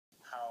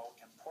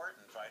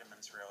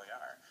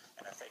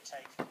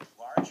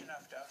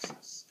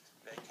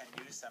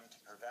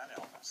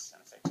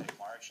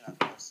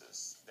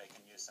doses, they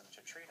can use them to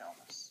treat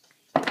illness.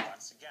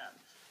 Once again,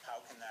 how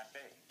can that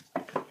be?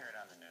 I didn't hear it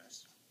on the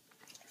news.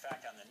 In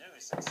fact, on the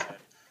news it said,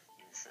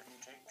 you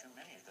shouldn't take too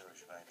many of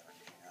those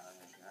vitamins.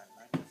 That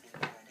might not be a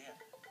good idea.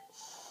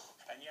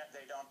 And yet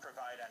they don't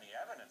provide any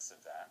evidence of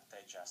that.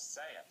 They just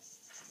say it.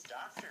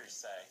 Doctors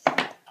say,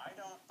 I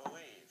don't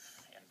believe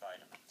in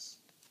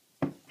vitamins.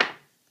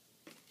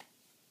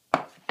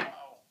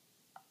 Oh,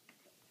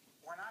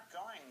 we're not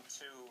going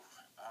to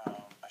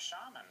a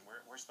shaman.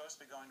 We're supposed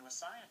to be going to a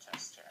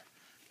scientist here.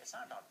 It's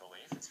not about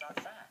belief, it's about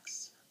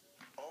facts.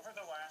 Over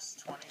the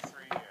last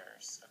 23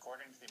 years,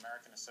 according to the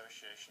American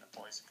Association of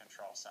Poison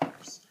Control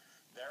Centers,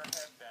 there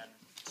have been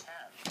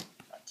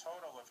a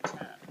total of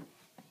 10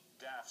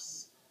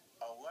 deaths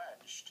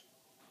alleged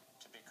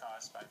to be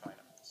caused by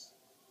vitamins.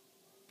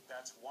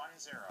 That's 10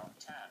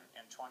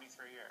 in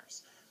 23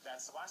 years.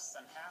 That's less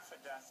than half a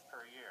death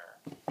per year.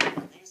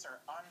 And these are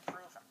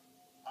unproven,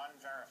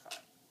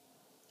 unverified,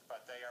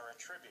 but they are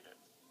attributed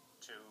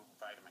to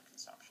vitamin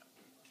consumption.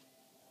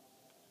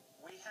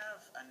 We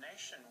have a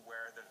nation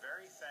where the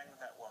very thing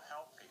that will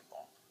help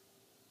people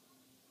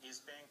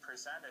is being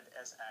presented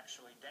as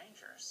actually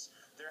dangerous.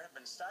 There have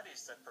been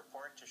studies that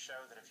purport to show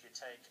that if you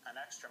take an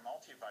extra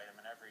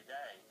multivitamin every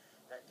day,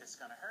 that it's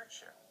going to hurt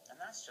you. And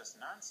that's just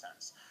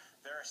nonsense.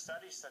 There are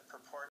studies that purport